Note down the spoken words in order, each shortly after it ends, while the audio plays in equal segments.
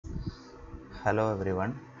Hello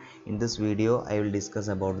everyone. In this video I will discuss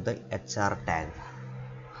about the HR tag.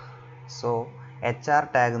 So HR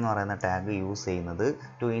tag എന്ന് പറയുന്ന tag use ചെയ്യുന്നത്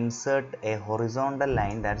to insert a horizontal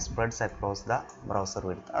line that spreads across the browser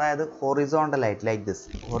width. അതായത് horizontal ആയിട്ട് like this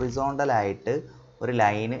horizontal ആയിട്ട് ഒരു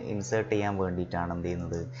line insert ചെയ്യാൻ വേണ്ടിയിട്ടാണ് എന്ത്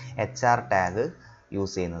ചെയ്യുന്നത് HR ടാഗ്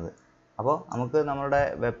യൂസ് ചെയ്യുന്നത്. അപ്പോൾ നമുക്ക് നമ്മുടെ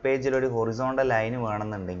വെബ് പേജിൽ ഒരു ഹൊറിസോണ്ടൽ ലൈൻ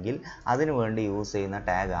വേണമെന്നുണ്ടെങ്കിൽ അതിനു വേണ്ടി യൂസ് ചെയ്യുന്ന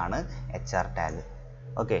ടാഗാണ് HR tag.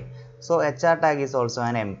 Okay, so HR tag is also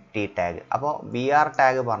an empty tag. അപ്പോൾ BR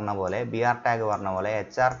ടാഗ് പറഞ്ഞ പോലെ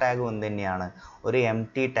HR ടാഗ് എന്ത് തന്നെയാണ്, ഒരു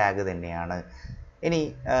empty ടാഗ് തന്നെയാണ്. ഇനി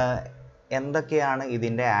എന്തൊക്കെയാണ്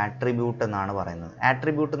ഇതിൻ്റെ ആട്രിബ്യൂട്ട് എന്നാണ് പറയുന്നത്.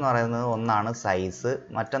 ആട്രിബ്യൂട്ട് എന്ന് പറയുന്നത് ഒന്നാണ് സൈസ്,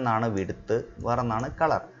 മറ്റൊന്നാണ് width, വേറൊന്നാണ്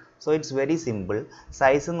colour. So it's very simple.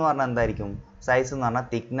 Size എന്ന് പറഞ്ഞാൽ എന്തായിരിക്കും, സൈസ് എന്ന് പറഞ്ഞാൽ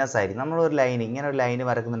തിക്നെസ് ആയിരിക്കും. നമ്മളൊരു ലൈൻ ഇങ്ങനെ ഒരു ലൈൻ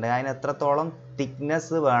വരക്കുന്നുണ്ടെങ്കിൽ അതിന് എത്രത്തോളം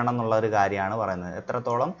തിക്നെസ് വേണം എന്നുള്ള ഒരു കാര്യമാണ് പറയുന്നത്.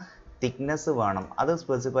 എത്രത്തോളം തിക്നെസ് വേണം അത്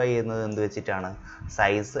സ്പെസിഫൈ ചെയ്യുന്നത് എന്ത് വെച്ചിട്ടാണ്,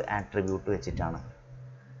 സൈസ് ആട്രിബ്യൂട്ട് വെച്ചിട്ടാണ്.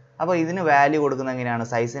 അപ്പോൾ ഇതിന് വാല്യൂ കൊടുക്കുന്നത് എങ്ങനെയാണ്,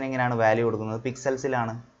 സൈസിന് എങ്ങനെയാണ് വാല്യൂ കൊടുക്കുന്നത്,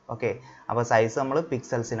 പിക്സൽസിലാണ്. ഓക്കെ, അപ്പോൾ സൈസ് നമ്മൾ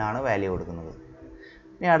പിക്സൽസിനാണ് വാല്യൂ കൊടുക്കുന്നത്.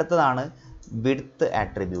 ഇനി അടുത്തതാണ് വിഡ്ത്ത്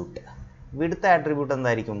ആട്രിബ്യൂട്ട്. വിഡ്ത്ത് ആട്രിബ്യൂട്ട്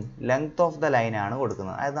എന്തായിരിക്കും, ലെങ്ത് ഓഫ് ദ ലൈൻ ആണ്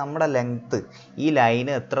കൊടുക്കുന്നത്. അതായത് നമ്മുടെ ലെങ്ത്ത്, ഈ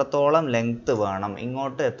ലൈന് എത്രത്തോളം ലെങ്ത്ത് വേണം,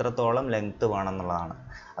 ഇങ്ങോട്ട് എത്രത്തോളം ലെങ്ത്ത് വേണം എന്നുള്ളതാണ്.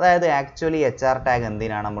 അതായത് ആക്ച്വലി HR ടാഗ്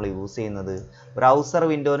എന്തിനാണ് നമ്മൾ യൂസ് ചെയ്യുന്നത്, ബ്രൗസർ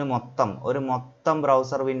വിൻഡോന് മൊത്തം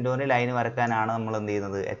ബ്രൗസർ വിൻഡോന് ലൈൻ വരക്കാനാണ് നമ്മൾ എന്ത്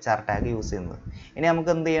ചെയ്യുന്നത്, HR ടാഗ് യൂസ് ചെയ്യുന്നത്. ഇനി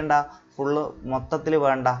നമുക്ക് എന്ത് ചെയ്യണ്ട, ഫുള്ള് മൊത്തത്തിൽ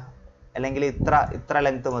വേണ്ട, അല്ലെങ്കിൽ ഇത്ര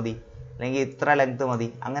ലെങ്ത്ത് മതി, അല്ലെങ്കിൽ ഇത്ര ലെങ്ത്ത് മതി,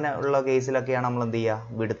 അങ്ങനെ ഉള്ള കേസിലൊക്കെയാണ് നമ്മൾ എന്ത്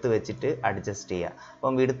ചെയ്യുക, വിഡ്ത്ത് വെച്ചിട്ട് അഡ്ജസ്റ്റ് ചെയ്യുക.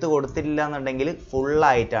 അപ്പം വിഡ്ത്ത് കൊടുത്തില്ല എന്നുണ്ടെങ്കിൽ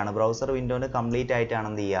ഫുള്ളായിട്ടാണ് ബ്രൗസർ വിൻഡോന് കംപ്ലീറ്റ് ആയിട്ടാണ്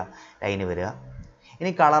എന്ത് ചെയ്യുക, ലൈന് വരിക.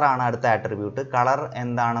 ഇനി കളറാണ് അടുത്ത ആട്രിബ്യൂട്ട്. കളർ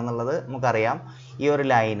എന്താണെന്നുള്ളത് നമുക്കറിയാം. ഈ ഒരു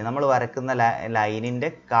ലൈൻ നമ്മൾ വരക്കുന്ന ലൈനിൻ്റെ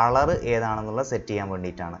കളർ ഏതാണെന്നുള്ളത് സെറ്റ് ചെയ്യാൻ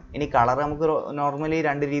വേണ്ടിയിട്ടാണ്. ഇനി കളർ നമുക്ക് നോർമലി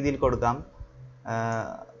രണ്ട് രീതിയിൽ കൊടുക്കാം.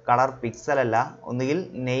 കളർ പിക്സൽ അല്ല, ഒന്നുകിൽ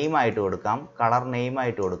നെയിം ആയിട്ട് കൊടുക്കാം, കളർ നെയിം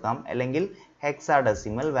ആയിട്ട് കൊടുക്കാം, അല്ലെങ്കിൽ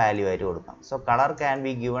ഹെക്സാഡെസിമൽ വാല്യൂ ആയിട്ട് കൊടുക്കാം. So colour can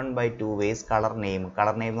be given by 2 ways. Colour name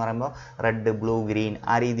എന്ന് പറയുമ്പോൾ റെഡ്, ബ്ലൂ, ഗ്രീൻ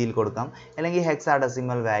ആ രീതിയിൽ കൊടുക്കാം, അല്ലെങ്കിൽ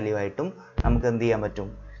ഹെക്സാഡെസിമൽ വാല്യൂ ആയിട്ടും നമുക്ക് എന്ത് ചെയ്യാൻ പറ്റും,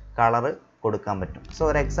 കളർ കൊടുക്കാൻ പറ്റും. സോ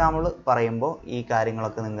ഒരു എക്സാമ്പിൾ പറയുമ്പോൾ ഈ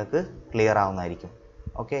കാര്യങ്ങളൊക്കെ നിങ്ങൾക്ക് clear ആവുന്നതായിരിക്കും.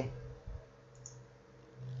 Okay,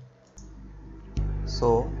 so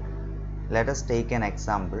let us take an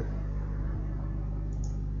example.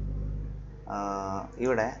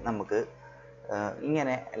 ഇവിടെ നമുക്ക്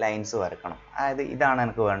ഇങ്ങനെ ലൈൻസ് വരക്കണം. അതായത് ഇതാണ്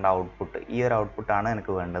എനിക്ക് വേണ്ട ഔട്ട്പുട്ട്, ഈ ഒരു ഔട്ട്പുട്ടാണ്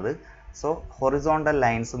എനിക്ക് വേണ്ടത്. സോ ഹൊറിസോണ്ടൽ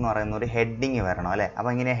ലൈൻസ് എന്ന് പറയുന്ന ഒരു ഹെഡിങ് വരണം അല്ലേ.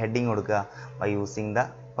 അപ്പോൾ ഇങ്ങനെ ഹെഡിങ് കൊടുക്കുക ബൈ യൂസിങ് ദ,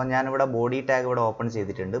 അപ്പോൾ ഞാനിവിടെ ബോഡി ടാഗ് ഇവിടെ ഓപ്പൺ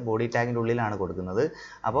ചെയ്തിട്ടുണ്ട്, ബോഡി ടാഗിൻ്റെ ഉള്ളിലാണ് കൊടുക്കുന്നത്.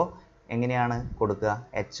 അപ്പോൾ എങ്ങനെയാണ് കൊടുക്കുക,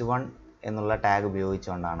 H1 എന്നുള്ള ടാഗ്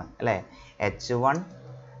ഉപയോഗിച്ചുകൊണ്ടാണ് അല്ലേ. H1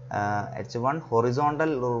 ഹൊറിസോണ്ടൽ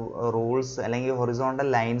റൂൾസ് അല്ലെങ്കിൽ ഹൊറിസോണ്ടൽ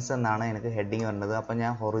ലൈൻസ് എന്നാണ് എനിക്ക് ഹെഡിങ് വരുന്നത്. അപ്പോൾ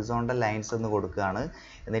ഞാൻ ഹൊറിസോണ്ടൽ ലൈൻസ് എന്ന് കൊടുക്കുകയാണ്.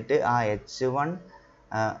 എന്നിട്ട് ആ H1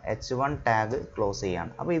 ടാഗ് ക്ലോസ്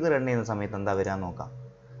ചെയ്യാണ്. അപ്പോൾ ഇത് റൺ ചെയ്യുന്ന സമയത്ത് എന്താ വരിക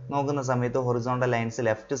നോക്കുന്ന സമയത്ത് ഹൊറിസോണ്ടൽ ലൈൻസ്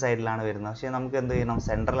ലെഫ്റ്റ് സൈഡിലാണ് വരുന്നത്. പക്ഷേ നമുക്ക് എന്ത് ചെയ്യണം,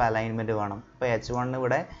 സെൻട്രൽ അലൈൻമെൻറ്റ് വേണം. അപ്പോൾ H1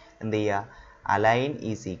 ഇവിടെ എന്ത് ചെയ്യുക, അലൈൻ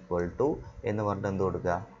ഈസ് ഈക്വൽ ടു എന്ന് പറഞ്ഞിട്ട് എന്ത്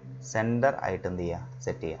കൊടുക്കുക, സെൻറ്റർ ആയിട്ട് എന്ത് ചെയ്യുക,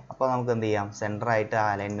 സെറ്റ് ചെയ്യുക. അപ്പോൾ നമുക്ക് എന്ത് ചെയ്യാം, സെൻറ്റർ ആയിട്ട് ആ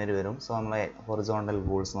അലൈൻമെൻറ്റ് വരും. സോ നമ്മൾ ഹൊറിസോണ്ടൽ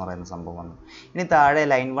റൂൾസ് എന്ന് പറയുന്ന സംഭവം വന്നു. ഇനി താഴെ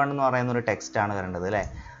ലൈൻ 1 എന്ന് പറയുന്ന ഒരു ടെക്സ്റ്റാണ് വരേണ്ടത് അല്ലേ.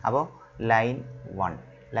 അപ്പോൾ ലൈൻ 1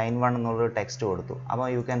 എന്നുള്ളൊരു ടെക്സ്റ്റ് കൊടുത്തു. അപ്പോൾ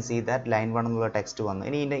you can see that line 1 എന്നുള്ള ടെക്സ്റ്റ് വന്നു.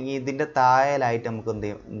 ഇനി ഇതിൻ്റെ താഴെയായിട്ട് നമുക്ക് എന്ത്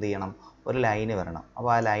ചെയ്യണം, ഒരു ലൈന് വരണം. അപ്പോൾ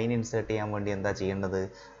ആ ലൈൻ ഇൻസേർട്ട് ചെയ്യാൻ വേണ്ടി എന്താ ചെയ്യേണ്ടത്,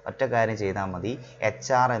 ഒറ്റ കാര്യം ചെയ്താൽ മതി,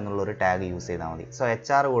 HR എന്നുള്ളൊരു ടാഗ് യൂസ് ചെയ്താൽ മതി. സോ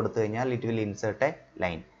HR കൊടുത്തു കഴിഞ്ഞാൽ it will insert A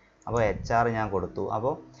line. അപ്പോൾ HR ഞാൻ കൊടുത്തു.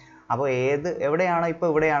 അപ്പോൾ എവിടെയാണ്, ഇപ്പോൾ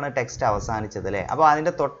ഇവിടെയാണ് ടെക്സ്റ്റ് അവസാനിച്ചത് അല്ലേ. അപ്പോൾ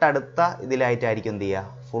അതിൻ്റെ തൊട്ടടുത്ത ഇതിലായിട്ടായിരിക്കും എന്ത്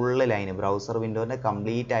ചെയ്യുക, ഫുള്ള് ലൈന് ബ്രൗസർ വിൻഡോൻ്റെ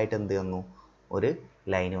കംപ്ലീറ്റ് ആയിട്ട് എന്ത് വന്നു, ഒരു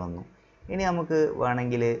ലൈന് വന്നു. ഇനി നമുക്ക്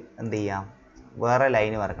വേണമെങ്കിൽ എന്ത് ചെയ്യാം, വേറെ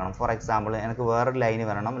ലൈന് വരക്കണം. ഫോർ എക്സാമ്പിൾ എനിക്ക് വേറൊരു ലൈന്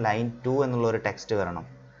വരണം, ലൈൻ 2 എന്നുള്ളൊരു ടെക്സ്റ്റ് വരണം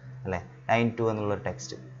അല്ലേ. ലൈൻ 2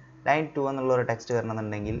 എന്നുള്ളൊരു ടെക്സ്റ്റ്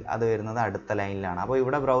വരണമെന്നുണ്ടെങ്കിൽ അത് വരുന്നത് അടുത്ത ലൈനിലാണ്. അപ്പോൾ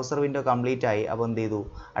ഇവിടെ ബ്രൗസർ വിൻഡോ കംപ്ലീറ്റ് ആയി. അപ്പോൾ എന്ത് ചെയ്തു,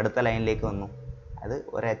 അടുത്ത ലൈനിലേക്ക് വന്നു. അത്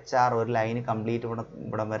ഒരു HR ഒരു ലൈന് കംപ്ലീറ്റ്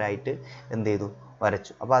ഇവിടം വരെ ആയിട്ട് എന്ത് ചെയ്തു,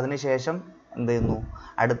 വരച്ചു. അപ്പോൾ അതിനുശേഷം എന്ത് ചെയ്യുന്നു,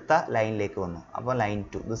 അടുത്ത ലൈനിലേക്ക് വന്നു. അപ്പോൾ ലൈൻ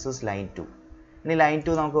 2, ദിസ് ഈസ് ലൈൻ 2. ഇനി ലൈൻ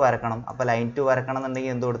 2 നമുക്ക് വരക്കണം. അപ്പോൾ ലൈൻ 2 വരക്കണം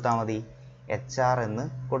എന്നുണ്ടെങ്കിൽ എന്ത് കൊടുത്താൽ മതി, HR എന്ന്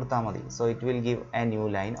കൊടുത്താൽ മതി. So it will give A new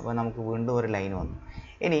line. അപ്പോൾ നമുക്ക് വീണ്ടും ഒരു ലൈൻ വന്നു.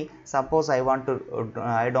 ഇനി suppose I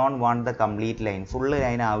don't want the complete line, full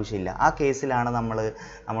line ആവശ്യമില്ല. ആ കേസിലാണ് നമ്മൾ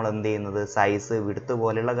എന്ത് ചെയ്യുന്നത്, സൈസ്, വിഡ്ത്ത്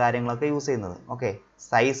പോലെയുള്ള കാര്യങ്ങളൊക്കെ യൂസ് ചെയ്യുന്നത്. ഓക്കെ,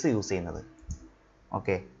 സൈസ് യൂസ് ചെയ്യുന്നത്,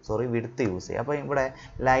 വിഡ്ത്ത് യൂസ് ചെയ്യുക. അപ്പോൾ ഇവിടെ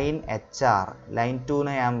ലൈൻ HR ലൈൻ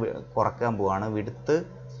 2നെ ഞാൻ കുറക്കാൻ പോവാണ്. വിഡ്ത്ത്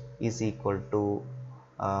ഈസ് ഈക്വൽ ടു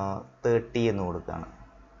 30 എന്ന് കൊടുക്കുകയാണ്.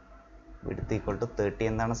 വിഡ്ത്ത് ഈക്വൽ ടു 30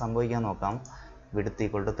 എന്താണ് സംഭവിക്കാൻ നോക്കാം. Width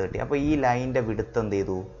equal to 30. അപ്പോൾ ഈ ലൈനിൻ്റെ വിഡ്ത്ത് എന്ത്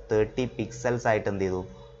ചെയ്തു 30 പിക്സൽസ് ആയിട്ട് എന്ത് ചെയ്തു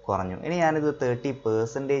കുറഞ്ഞു. ഇനി ഞാനിത്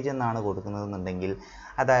 30% എന്നാണ് കൊടുക്കുന്നതെന്നുണ്ടെങ്കിൽ,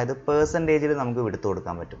 അതായത് പെർസെൻറ്റേജിൽ നമുക്ക് വിഡ്ത്ത്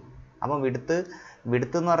കൊടുക്കാൻ പറ്റും. അപ്പം വിഡ്ത്ത്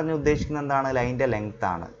എന്ന് പറഞ്ഞ് ഉദ്ദേശിക്കുന്നത് എന്താണ്, ലൈനിൻ്റെ ലെങ്ത്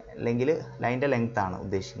ആണ്, അല്ലെങ്കിൽ ലൈനിൻ്റെ ലെങ്ത് ആണ്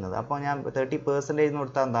ഉദ്ദേശിക്കുന്നത്. അപ്പോൾ ഞാൻ 30% എന്ന്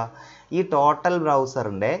കൊടുത്താൽ എന്താ, ഈ ടോട്ടൽ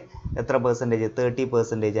ബ്രൗസറിൻ്റെ എത്ര പെർസെൻറ്റേജ്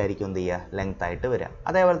 30% ആയിരിക്കും എന്ത് ചെയ്യുക ലെങ്ത് ആയിട്ട് വരിക.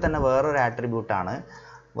 അതേപോലെ തന്നെ വേറൊരു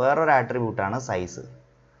ആട്രിബ്യൂട്ടാണ് സൈസ്.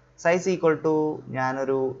 സൈസ് ഈക്വൽ ടു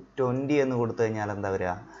ഞാനൊരു 20 എന്ന് കൊടുത്തു കഴിഞ്ഞാൽ എന്താ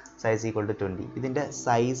വരിക, സൈസ് ഈക്വൽ ടു 20. ഇതിൻ്റെ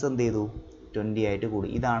സൈസ് എന്ത് ചെയ്തു 20 ആയിട്ട് കൂടി.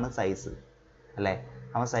 ഇതാണ് സൈസ് അല്ലേ.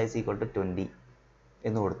 അപ്പോൾ സൈസ് ഈക്വൽ ടു 20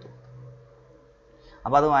 എന്ന് കൊടുത്തു.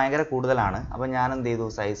 അപ്പോൾ അത് ഭയങ്കര കൂടുതലാണ്. അപ്പോൾ ഞാൻ എന്ത് ചെയ്തു,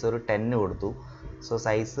 സൈസ് ഒരു 10 കൊടുത്തു. സോ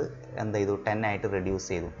സൈസ് എന്ത് ചെയ്തു 10 ആയിട്ട് റെഡ്യൂസ്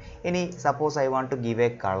ചെയ്തു. ഇനി suppose I want to give A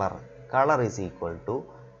colour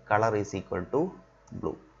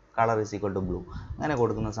is equal to blue. അങ്ങനെ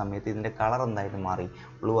കൊടുക്കുന്ന സമയത്ത് ഇതിൻ്റെ കളർ എന്തായിട്ട് മാറി,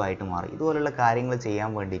 ബ്ലൂ ആയിട്ട് മാറി. ഇതുപോലുള്ള കാര്യങ്ങൾ ചെയ്യാൻ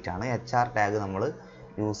വേണ്ടിയിട്ടാണ് HR ടാഗ് നമ്മൾ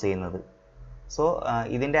യൂസ് ചെയ്യുന്നത്. സോ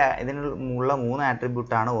ഇതിനുള്ള 3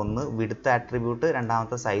 ആട്രിബ്യൂട്ടാണ്. ഒന്ന് വിഡ്ത്ത് ആട്രിബ്യൂട്ട്,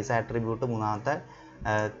 രണ്ടാമത്തെ സൈസ് ആട്രിബ്യൂട്ട്, മൂന്നാമത്തെ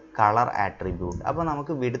കളർ ആട്രിബ്യൂട്ട്. അപ്പോൾ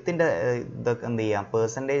നമുക്ക് വിഡ്ത്തിൻ്റെ ഇതൊക്കെ എന്ത് ചെയ്യാം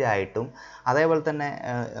പെർസെൻറ്റേജ് ആയിട്ടും, അതേപോലെ തന്നെ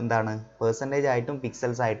എന്താണ് പെർസെൻറ്റേജ് ആയിട്ടും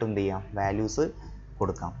പിക്സൽസ് ആയിട്ടും എന്ത് ചെയ്യാം വാല്യൂസ്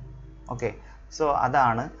കൊടുക്കാം. ഓക്കെ, സോ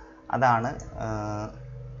അതാണ്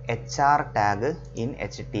HR tag in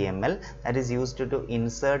HTML that is used to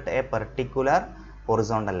insert a particular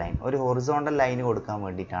horizontal line. ഒരു horizontal line കൊടുക്കാൻ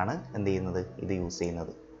വേണ്ടിയിട്ടാണ് എന്ത് ചെയ്യുന്നത് ഇത് യൂസ്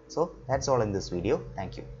ചെയ്യുന്നത്. So that's all in this video.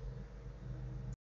 Thank you.